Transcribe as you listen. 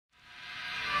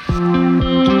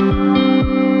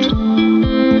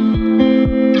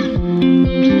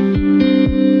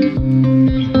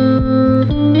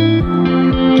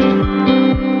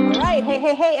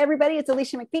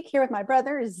Alicia McPeek here with my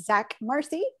brother, Zach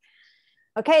Marcy.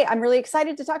 Okay, I'm really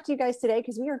excited to talk to you guys today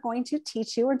because we are going to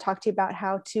teach you and talk to you about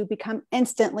how to become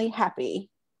instantly happy.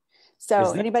 So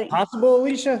Is that anybody possible,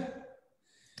 Alicia?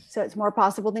 So it's more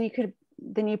possible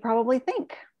than you probably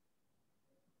think.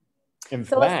 In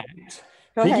So fact,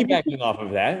 go ahead. piggybacking off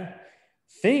of that,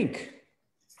 think,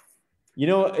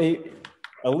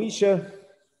 Alicia,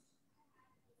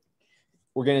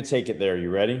 we're going to take it there. You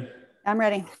ready? I'm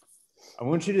ready. I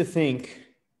want you to think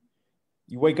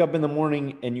you wake up in the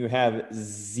morning and you have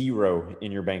zero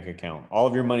in your bank account. All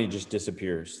of your money just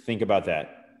disappears. Think about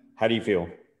that. How do you feel?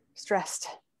 Stressed.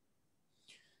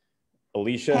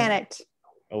 Alicia? Panicked.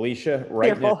 Alicia,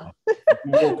 right Fearful.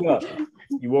 now,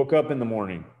 you woke up in the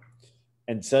morning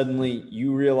and suddenly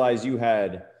you realize you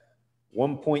had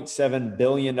 $1.7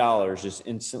 billion just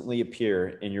instantly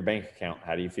appear in your bank account.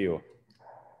 How do you feel?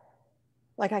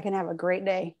 Like I can have a great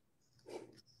day.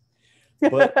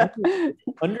 But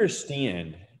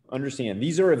understand,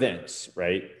 these are events,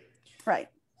 right? Right.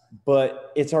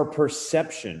 But it's our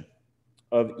perception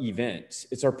of events.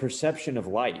 It's our perception of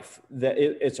life that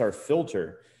it's our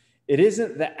filter. It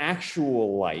isn't the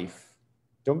actual life.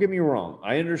 Don't get me wrong.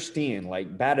 I understand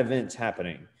like bad events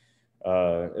happening.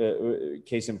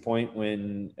 Case in point,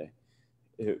 when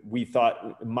we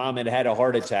thought mom had a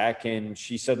heart attack and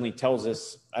she suddenly tells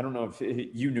us, I don't know if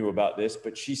you knew about this,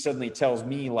 but she suddenly tells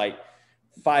me like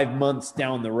 5 months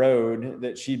down the road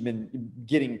that she'd been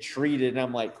getting treated. And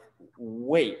I'm like,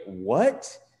 wait,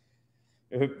 what?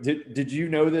 Did you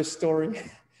know this story?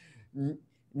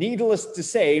 Needless to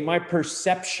say, my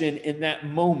perception in that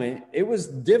moment, it was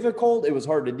difficult. It was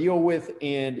hard to deal with.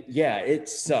 And yeah, it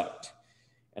sucked.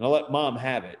 And I let mom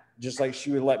have it, just like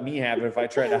she would let me have it if I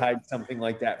tried to hide something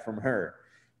like that from her.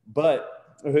 But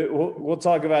we'll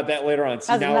talk about that later on.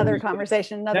 See, that's another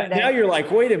conversation, another day. Now you're like,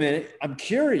 wait a minute, I'm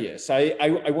curious. I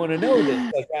want to know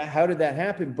this. Like, how did that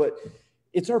happen? But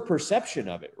it's our perception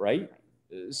of it, right?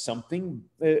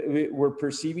 We're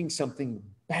perceiving something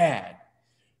bad,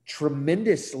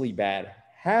 tremendously bad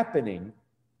happening.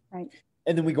 Right.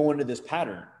 And then we go into this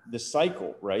pattern, this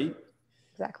cycle, right?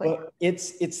 Exactly. But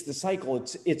it's the cycle.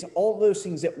 It's all those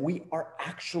things that we are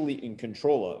actually in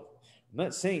control of. I'm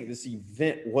not saying this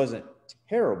event wasn't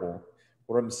terrible.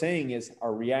 What I'm saying is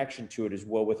our reaction to it is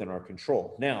well within our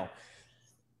control. Now,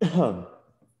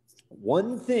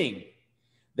 one thing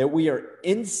that we are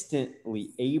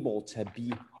instantly able to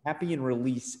be happy and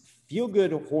release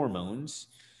feel-good hormones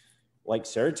like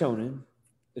serotonin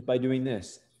is by doing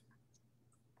this.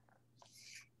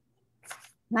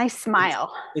 Nice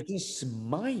smile. It's a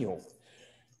smile.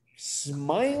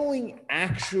 Smiling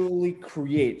actually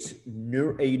creates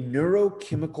a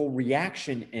neurochemical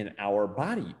reaction in our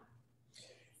body.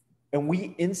 And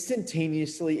we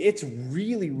instantaneously, it's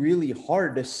really, really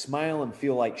hard to smile and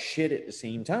feel like shit at the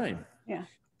same time. Yeah.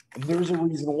 And there's a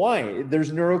reason why.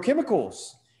 There's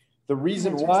neurochemicals. The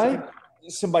reason why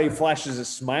somebody flashes a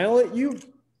smile at you,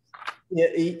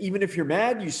 even if you're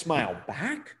mad, you smile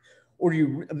back, or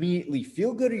you immediately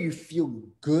feel good, or you feel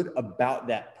good about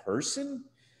that person.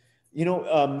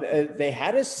 They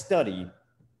had a study,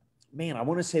 man, I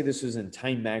want to say this was in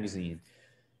Time magazine,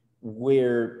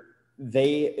 where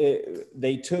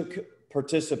they took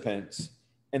participants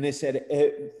and they said,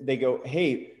 they go,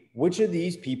 hey, which of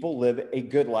these people live a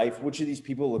good life? Which of these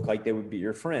people look like they would be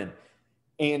your friend?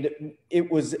 And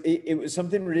it was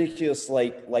something ridiculous,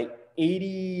 like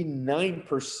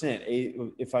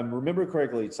 89%. If I remember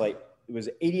correctly, it was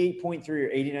 88.3 or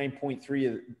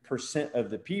 89.3% of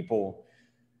the people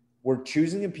were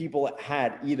choosing the people that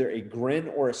had either a grin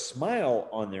or a smile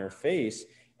on their face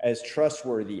as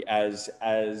trustworthy, as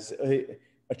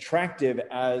attractive,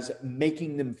 as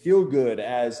making them feel good,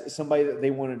 as somebody that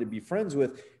they wanted to be friends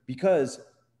with, because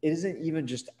it isn't even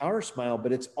just our smile,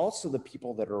 but it's also the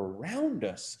people that are around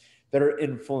us that are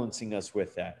influencing us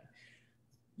with that.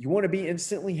 You want to be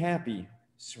instantly happy,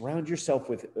 surround yourself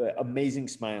with amazing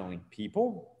smiling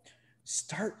people.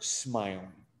 Start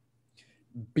smiling.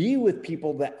 Be with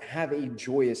people that have a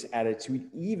joyous attitude,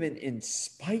 even in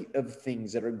spite of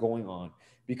things that are going on,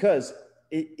 because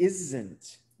it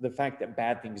isn't the fact that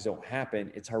bad things don't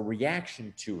happen. It's our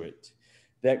reaction to it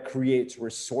that creates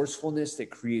resourcefulness,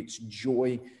 that creates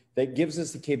joy, that gives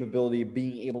us the capability of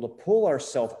being able to pull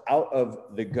ourselves out of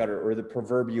the gutter or the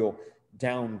proverbial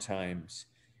down times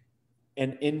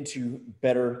and into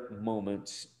better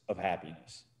moments of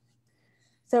happiness.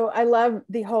 So I love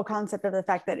the whole concept of the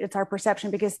fact that it's our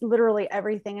perception, because literally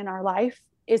everything in our life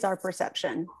is our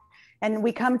perception. And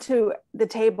we come to the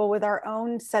table with our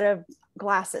own set of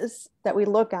glasses that we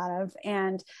look out of,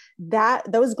 and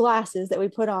those glasses that we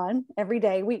put on every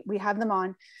day, we have them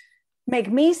on, make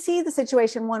me see the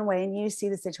situation one way and you see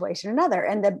the situation another.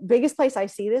 And the biggest place I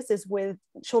see this is with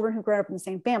children who grew up in the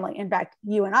same family. In fact,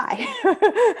 you and I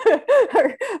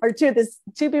are two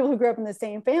people who grew up in the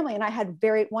same family. And I had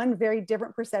one very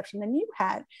different perception than you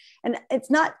had. And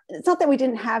it's not that we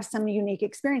didn't have some unique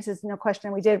experiences. No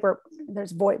question we did, where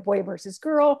there's boy versus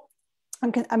girl.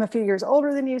 I'm a few years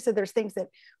older than you. So there's things that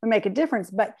would make a difference,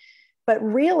 but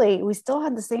really we still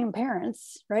had the same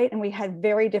parents, right? And we had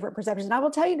very different perceptions. And I will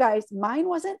tell you guys, mine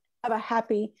wasn't of a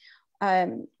happy,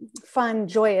 fun,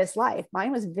 joyous life.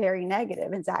 Mine was very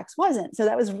negative and Zach's wasn't. So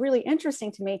that was really interesting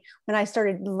to me when I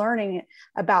started learning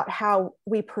about how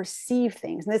we perceive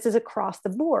things. And this is across the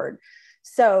board.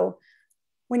 So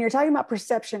when you're talking about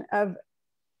perception of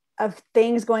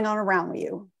things going on around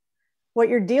you, what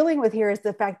you're dealing with here is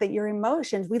the fact that your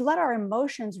emotions, we let our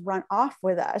emotions run off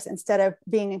with us instead of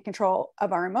being in control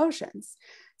of our emotions.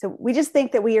 So we just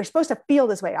think that we are supposed to feel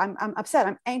this way. I'm upset,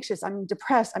 I'm anxious, I'm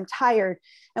depressed, I'm tired.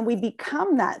 And we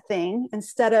become that thing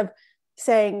instead of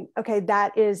saying, okay,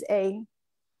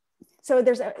 so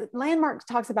there's a landmark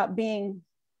talks about being,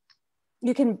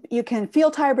 you can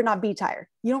feel tired, but not be tired.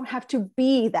 You don't have to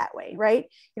be that way, right?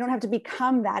 You don't have to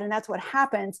become that. And that's what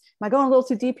happens. Am I going a little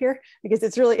too deep here? Because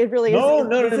it really is.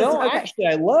 No. Okay. Actually,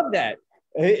 I love that.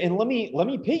 And let me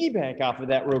piggyback off of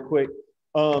that real quick.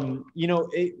 And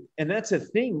that's a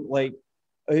thing, like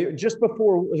just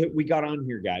before we got on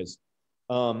here, guys,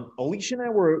 Alicia and I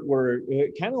were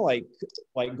kind of like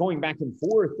going back and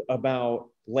forth about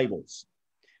labels.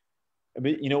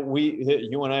 But,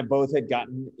 you and I both had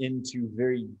gotten into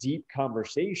very deep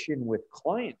conversation with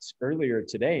clients earlier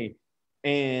today,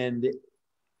 and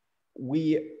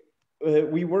we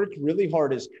worked really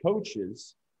hard as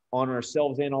coaches on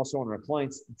ourselves and also on our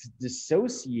clients to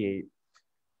dissociate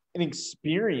an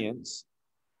experience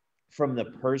from the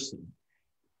person,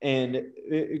 and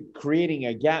creating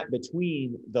a gap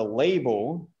between the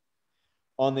label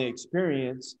on the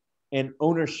experience and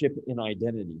ownership and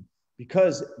identity.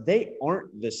 Because they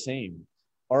aren't the same.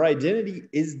 Our identity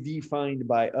is defined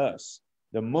by us.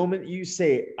 The moment you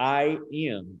say, I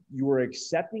am, you are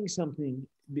accepting something.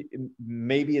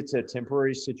 Maybe it's a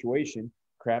temporary situation.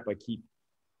 Crap,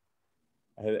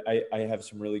 I have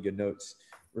some really good notes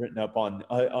written up on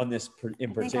this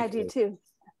in particular. I think I do too.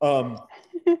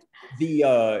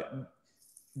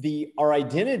 Our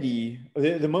identity,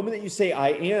 the moment that you say, I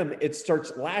am, it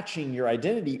starts latching your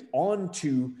identity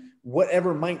onto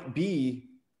whatever might be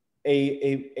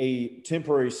a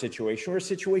temporary situation or a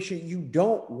situation you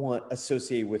don't want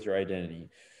associated with your identity.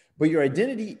 But your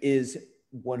identity is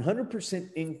 100%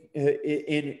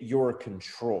 in your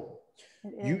control.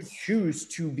 You choose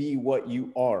to be what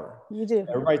you are. You do.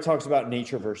 Everybody talks about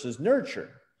nature versus nurture,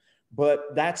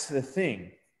 but that's the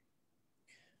thing.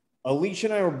 Alicia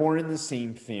and I were born in the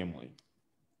same family.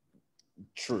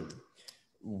 True.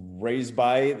 Raised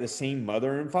by the same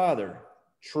mother and father.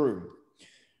 True.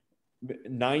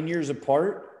 9 years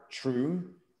apart.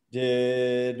 True.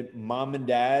 Did mom and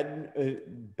dad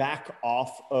back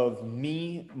off of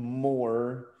me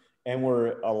more and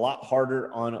were a lot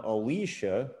harder on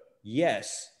Alicia?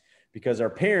 Yes, because our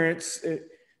parents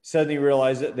suddenly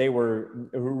realized that they were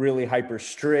really hyper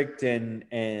strict and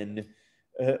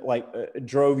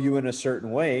drove you in a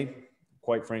certain way.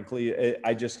 Quite frankly,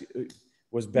 I just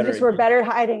was better. You just were better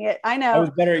hiding it. I know. I was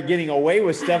better at getting away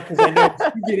with stuff because I know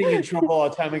you getting in trouble all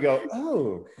the time and go,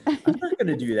 oh, I'm not going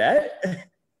to do that.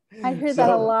 I hear that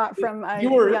a lot from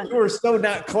you were so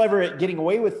not clever at getting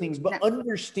away with things, but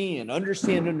understand. And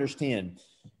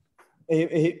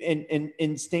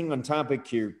staying on topic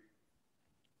here,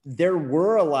 there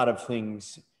were a lot of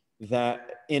things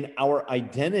that in our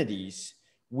identities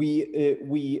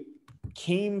we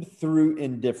came through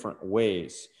in different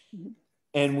ways. Mm-hmm.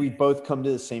 And we both come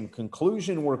to the same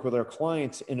conclusion, work with our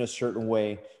clients in a certain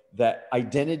way, that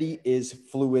identity is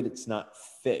fluid. It's not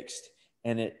fixed.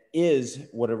 And it is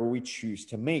whatever we choose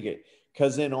to make it.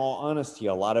 Because in all honesty,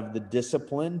 a lot of the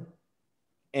discipline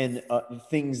and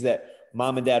things that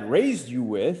mom and dad raised you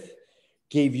with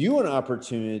gave you an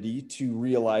opportunity to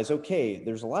realize, okay,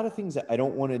 there's a lot of things that I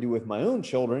don't want to do with my own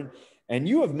children. And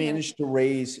you have managed to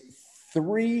raise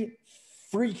 3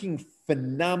 freaking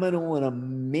phenomenal and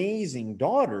amazing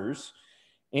daughters,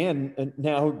 and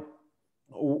now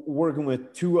working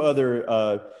with 2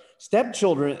 other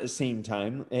stepchildren at the same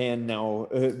time, and now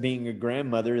being a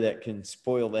grandmother that can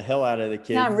spoil the hell out of the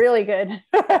kids. I'm really good.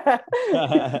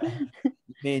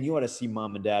 Man, you ought to see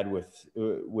mom and dad with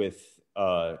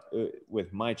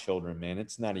my children, man.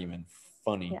 It's not even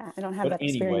funny. Yeah, I don't have that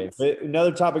anyway, experience. But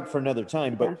another topic for another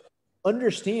time. But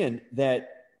understand that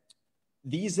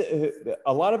these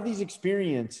a lot of these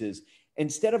experiences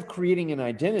Instead of creating an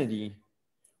identity,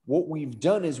 what we've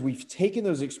done is we've taken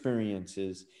those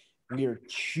experiences, we are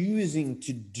choosing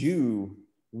to do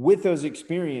with those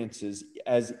experiences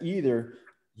as either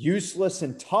useless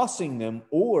and tossing them,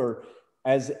 or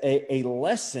as a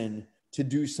lesson to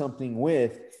do something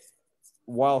with,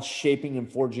 while shaping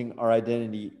and forging our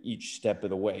identity each step of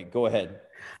the way. Go ahead.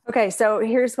 Okay, so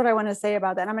here's what I want to say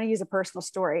about that. I'm going to use a personal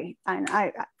story. And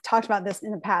I talked about this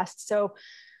in the past. So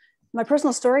my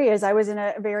personal story is I was in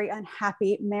a very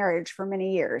unhappy marriage for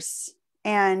many years.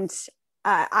 And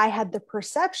I had the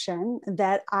perception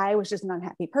that I was just an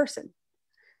unhappy person.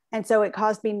 And so it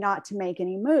caused me not to make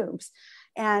any moves.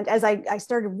 And as I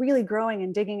started really growing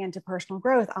and digging into personal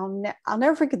growth, I'll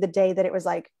never forget the day that it was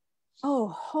like, oh,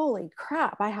 holy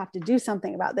crap, I have to do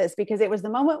something about this. Because it was the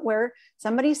moment where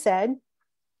somebody said,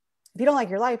 if you don't like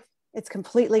your life, it's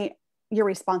completely your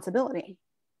responsibility.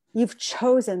 You've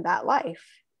chosen that life.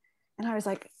 And I was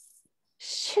like,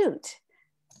 shoot.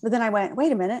 But then I went,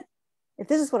 wait a minute. If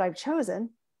this is what I've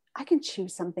chosen, I can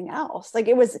choose something else. Like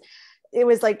it was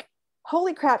like,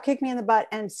 holy crap, kick me in the butt,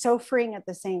 and so freeing at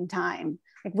the same time.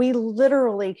 Like we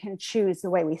literally can choose the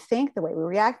way we think, the way we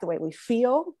react, the way we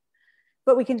feel,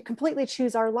 but we can completely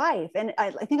choose our life. And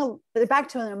I think back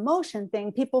to an emotion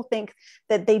thing, people think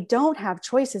that they don't have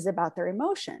choices about their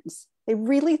emotions. They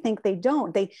really think they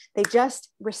don't. They just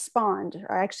respond,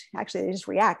 or actually they just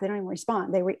react. They don't even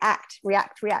respond. They react.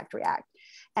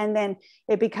 And then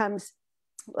it becomes,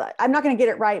 I'm not going to get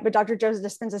it right, but Dr. Joseph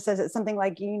Dispenza says it's something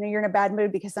like, you're in a bad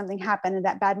mood because something happened, and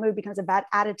that bad mood becomes a bad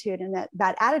attitude, and that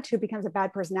bad attitude becomes a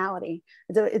bad personality.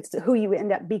 It's who you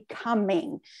end up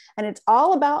becoming. And it's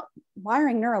all about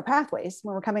wiring neural pathways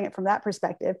when we're coming at from that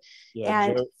perspective. Yeah,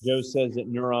 and Joe says that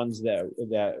neurons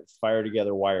that fire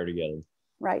together wire together.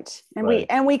 Right. And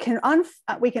right. we can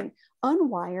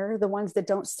unwire the ones that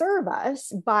don't serve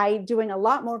us by doing a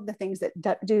lot more of the things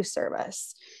that do serve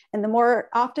us. And the more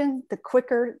often, the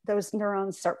quicker those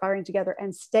neurons start firing together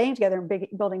and staying together and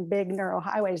building big neural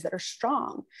highways that are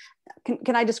strong.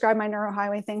 Can I describe my neural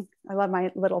highway thing? I love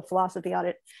my little philosophy on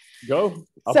it. Go.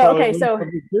 So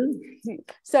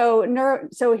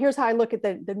here's how I look at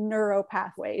the neuro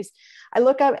pathways. I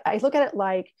look at it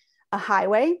like a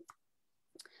highway,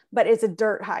 but it's a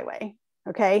dirt highway.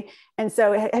 Okay. And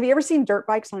so have you ever seen dirt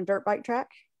bikes on a dirt bike track?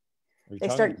 I'm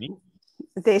talking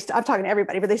to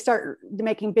everybody, but they start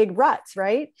making big ruts,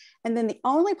 right? And then the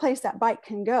only place that bike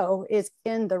can go is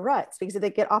in the ruts, because if they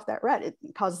get off that rut, it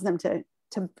causes them to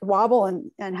wobble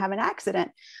and have an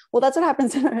accident. Well, that's what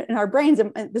happens in our brains.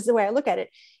 And this is the way I look at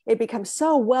it. It becomes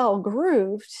so well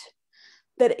grooved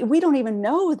that we don't even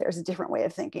know there's a different way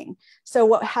of thinking. So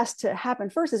what has to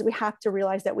happen first is we have to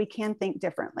realize that we can think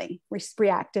differently,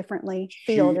 react differently,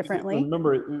 feel differently.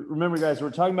 Remember guys,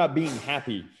 we're talking about being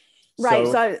happy. Right.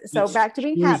 So back to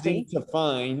being happy. Choosing to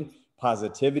find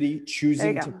positivity,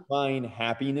 choosing to find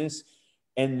happiness,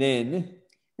 and then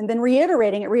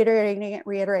reiterating it,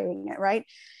 right?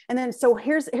 And then, so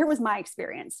here was my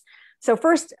experience. So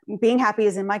first, being happy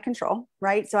is in my control,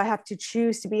 right? So I have to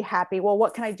choose to be happy. Well,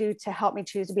 what can I do to help me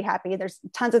choose to be happy? There's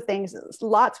tons of things,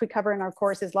 lots we cover in our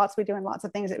courses, lots we do, and lots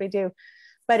of things that we do.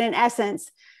 But in essence,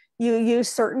 you use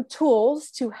certain tools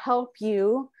to help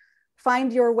you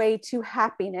find your way to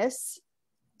happiness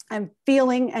and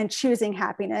feeling and choosing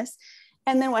happiness.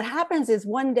 And then what happens is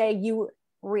one day you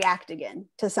react again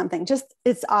to something. Just,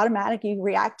 it's automatic. You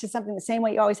react to something the same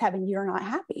way you always have, and you're not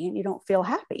happy and you don't feel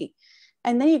happy.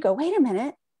 And then you go, wait a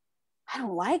minute, I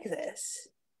don't like this.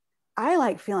 I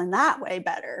like feeling that way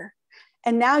better.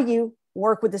 And now you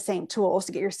work with the same tools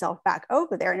to get yourself back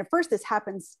over there. And at first this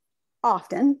happens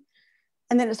often,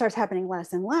 and then it starts happening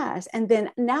less and less. And then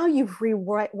now you've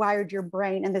rewired your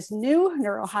brain, and this new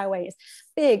neural highway is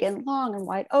big and long and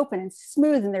wide open and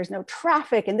smooth, and there's no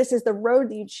traffic. And this is the road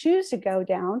that you choose to go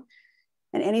down.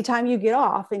 And anytime you get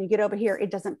off and you get over here, it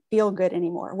doesn't feel good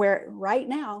anymore. Where right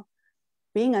now,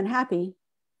 being unhappy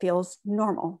feels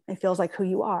normal. It feels like who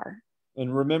you are.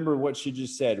 And remember what she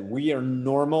just said. We are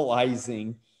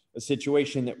normalizing a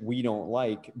situation that we don't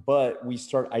like, but we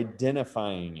start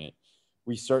identifying it.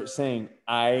 We start saying,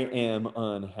 I am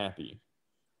unhappy.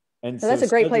 And so that's a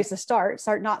great place to start.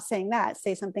 Start not saying that.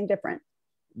 Say something different.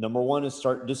 Number one is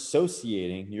start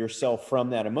dissociating yourself from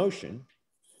that emotion.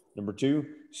 Number two,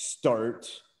 start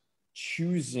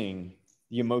choosing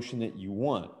the emotion that you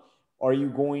want. Are you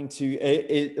going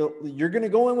to, you're going to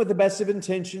go in with the best of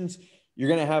intentions. You're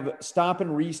going to have stop and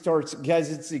restarts.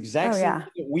 Guys, it's the exact same thing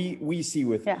that we see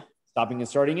with stopping and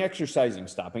starting exercising,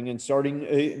 stopping and starting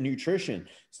nutrition,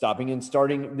 stopping and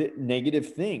starting the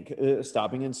negative think,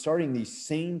 stopping and starting these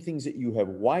same things that you have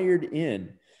wired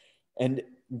in. And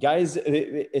guys,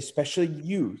 especially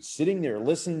you sitting there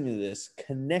listening to this,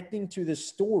 connecting to this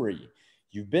story,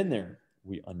 you've been there.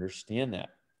 We understand that,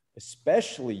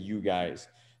 especially you guys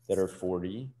that are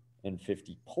 40 and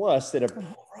 50 plus that have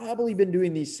probably been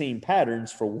doing these same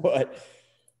patterns for what?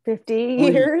 50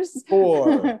 years,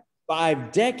 4,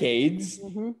 5 decades.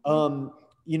 Mm-hmm.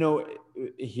 You know,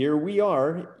 here we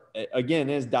are again,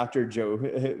 as Dr. Joe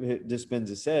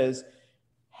Dispenza says,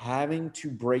 having to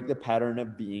break the pattern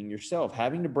of being yourself,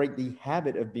 having to break the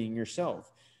habit of being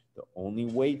yourself. The only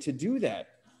way to do that,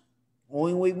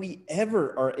 only way we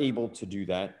ever are able to do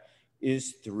that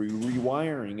is through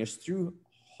rewiring, is through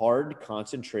hard,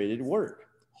 concentrated work.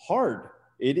 Hard.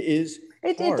 It is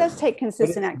hard. It does take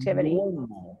consistent activity. It's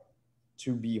normal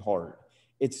to be hard.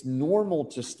 It's normal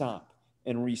to stop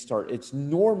and restart. It's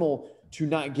normal to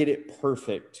not get it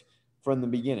perfect from the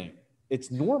beginning. It's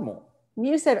normal.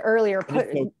 You said earlier,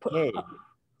 okay.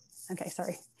 Okay,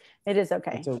 sorry. It is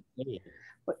okay. It's okay.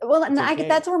 Well, and okay.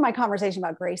 That's where my conversation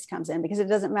about grace comes in, because it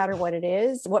doesn't matter what it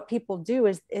is. What people do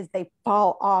is they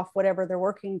fall off whatever they're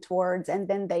working towards, and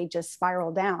then they just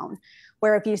spiral down.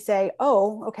 Where if you say,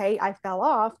 oh, okay, I fell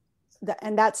off,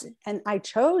 and I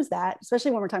chose that,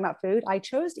 especially when we're talking about food, I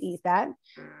chose to eat that.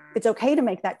 It's okay to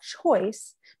make that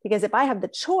choice, because if I have the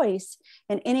choice,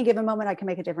 in any given moment, I can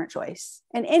make a different choice.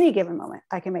 In any given moment,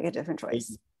 I can make a different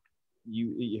choice.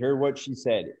 You heard what she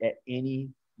said. At any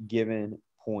given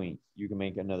point, you can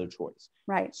make another choice.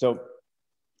 Right. So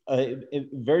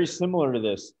very similar to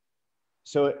this.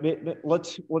 So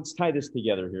let's tie this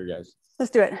together here, guys. Let's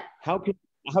do it. How can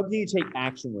you take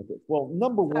action with it? Well,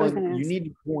 number one, you need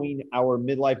to join our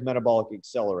Midlife Metabolic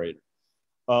Accelerator.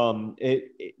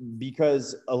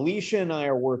 Because Alicia and I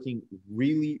are working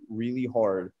really, really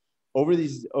hard over a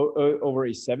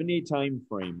 7-day time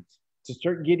frame to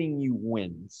start getting you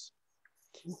wins.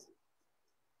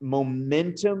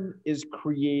 Momentum is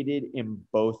created in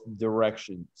both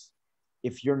directions.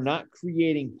 If you're not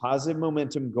creating positive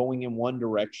momentum going in one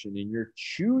direction and you're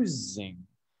choosing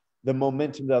the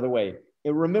momentum the other way,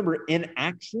 and remember,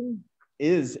 inaction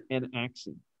is an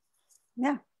action.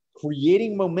 Yeah.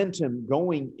 Creating momentum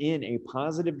going in a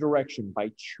positive direction by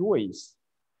choice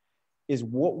is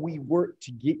what we work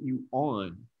to get you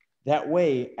on. That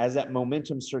way, as that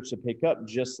momentum starts to pick up,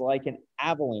 just like an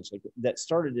avalanche, like that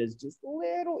started as just a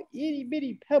little itty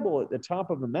bitty pebble at the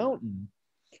top of a mountain,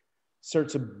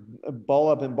 starts to ball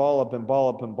up and ball up and ball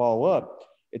up and ball up.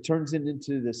 It turns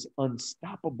into this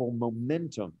unstoppable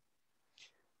momentum.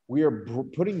 We are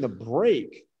putting the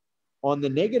brake on the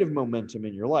negative momentum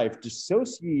in your life,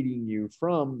 dissociating you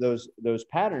from those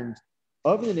patterns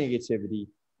of the negativity.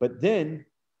 But then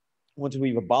once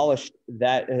we've abolished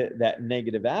that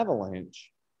negative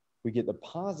avalanche, we get the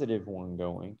positive one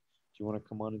going. Do you want to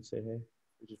come on and say hey?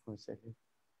 I just want to say hey.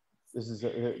 This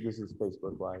is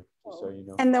Facebook Live, just so you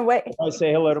know. And the way I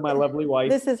say hello to my lovely wife.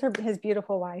 This is his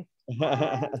beautiful wife.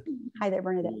 Hi there,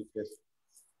 Bernadette.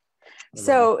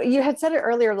 So you had said it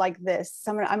earlier like this.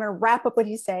 So I'm going to wrap up what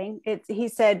he's saying. He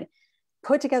said,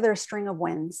 put together a string of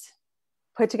wins.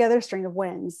 Put together a string of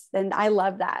wins. And I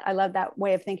love that. I love that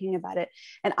way of thinking about it.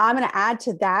 And I'm going to add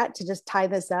to that to just tie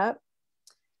this up.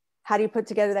 How do you put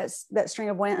together that string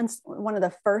of wins? One of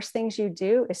the first things you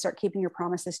do is start keeping your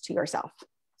promises to yourself.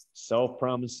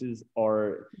 Self-promises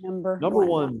are number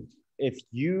one. If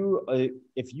you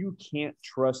can't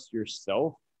trust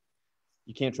yourself,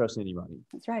 you can't trust anybody.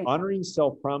 That's right. Honoring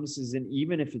self-promises, and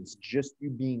even if it's just you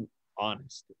being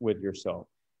honest with yourself.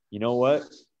 You know what?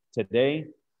 Today,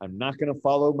 I'm not going to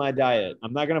follow my diet.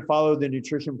 I'm not going to follow the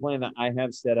nutrition plan that I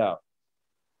have set out.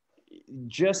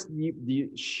 Just the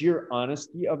sheer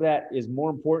honesty of that is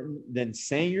more important than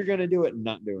saying you're going to do it and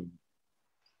not doing it.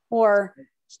 Or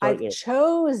I've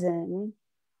chosen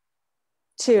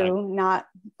to not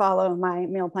follow my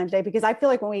meal plan today, because I feel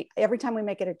like every time we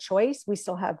make it a choice, we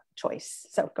still have choice.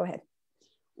 So go ahead.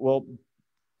 Well,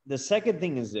 the second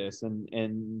thing is this,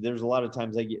 and there's a lot of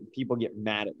times people get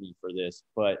mad at me for this,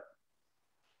 but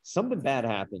something bad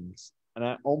happens. And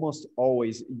I almost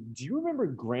always, do you remember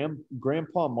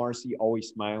Grandpa Marcy always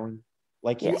smiling?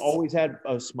 Like he always had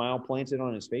a smile planted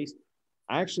on his face.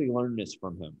 I actually learned this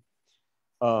from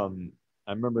him.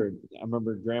 I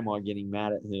remember Grandma getting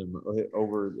mad at him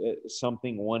over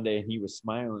something one day, and he was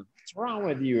smiling. What's wrong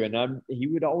with you? And he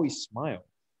would always smile.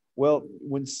 Well,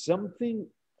 when something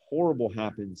horrible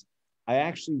happens, I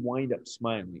actually wind up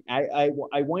smiling. I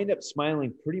wind up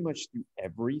smiling pretty much through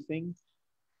everything.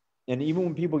 And even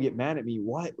when people get mad at me,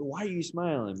 why are you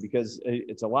smiling? Because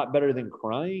it's a lot better than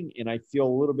crying. And I feel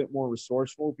a little bit more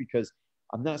resourceful, because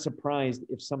I'm not surprised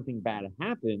if something bad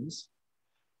happens.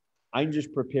 I'm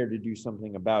just prepared to do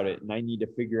something about it. And I need to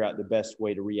figure out the best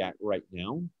way to react right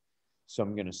now. So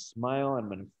I'm going to smile. I'm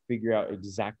going to figure out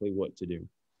exactly what to do.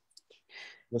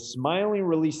 The smiling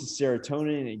releases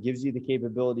serotonin, and it gives you the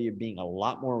capability of being a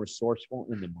lot more resourceful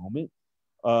in the moment.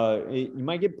 You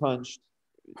might get punched,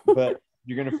 but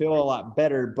you're going to feel a lot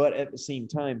better. But at the same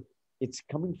time, it's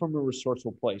coming from a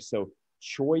resourceful place. So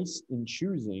choice in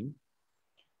choosing,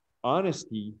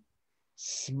 honesty,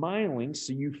 smiling,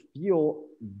 so you feel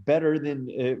better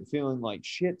than feeling like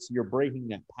shit. So you're breaking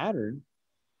that pattern,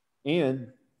 and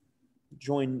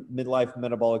join Midlife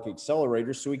Metabolic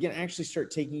Accelerator so we can actually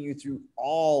start taking you through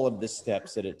all of the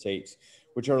steps that it takes,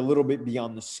 which are a little bit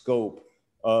beyond the scope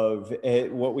of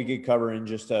what we could cover in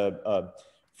just a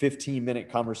 15-minute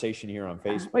conversation here on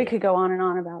Facebook. We could go on and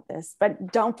on about this,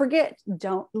 but don't forget,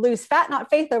 don't lose fat, not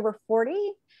faith over 40.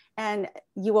 And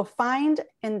you will find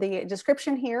in the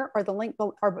description here, or the link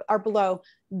or below,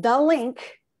 the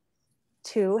link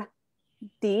to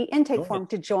the intake form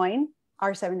to join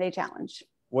our 7-day challenge.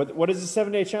 What is the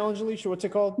 7-day challenge, Alicia? What's it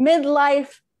called?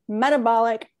 Midlife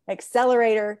Metabolic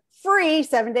Accelerator free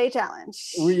 7-day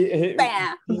challenge.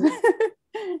 Bam.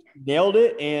 Nailed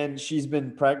it, and she's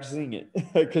been practicing it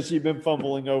because she's been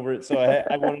fumbling over it. So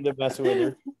I wanted to mess with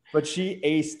her, but she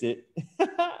aced it.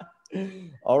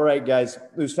 All right, guys.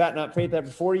 Lose fat, not faith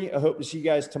after 40. I hope to see you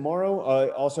guys tomorrow. I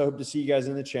also hope to see you guys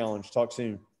in the challenge. Talk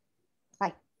soon.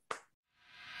 Bye.